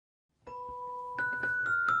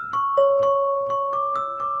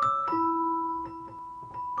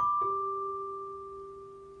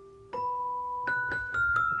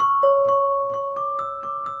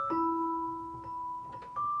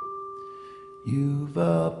You've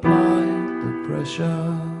applied the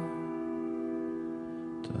pressure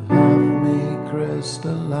to have me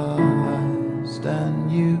crystallized,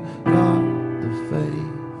 and you got the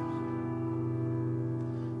faith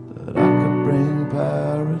that I could bring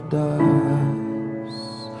paradise.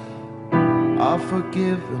 I'll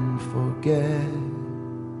forgive and forget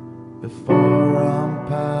before I'm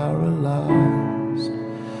paralyzed.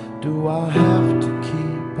 Do I have to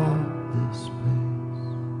keep up this pace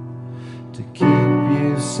to keep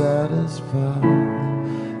you satisfied?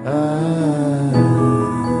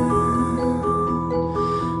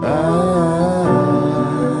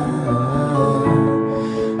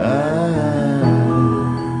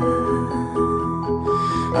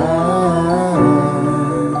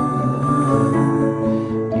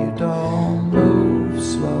 You don't move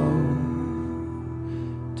slow,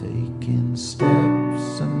 taking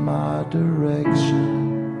steps in my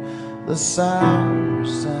direction. The sound of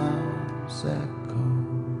sounds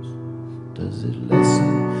echoes. Does it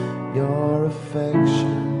lessen your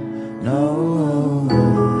affection? No.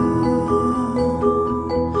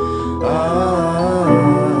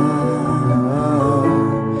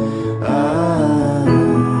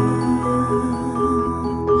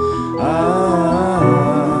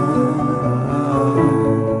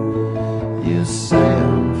 You say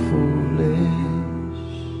I'm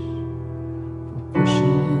foolish for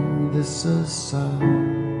pushing this aside,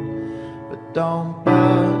 but don't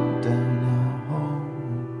burn down our home.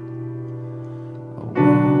 I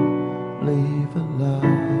won't leave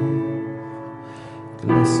alive.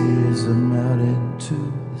 Glaciers are melted to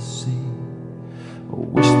the sea. I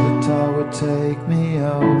wish the tide would take me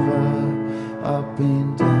over. I've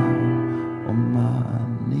been down on my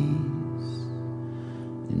knees,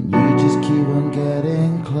 and you just keep on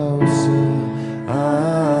getting closer.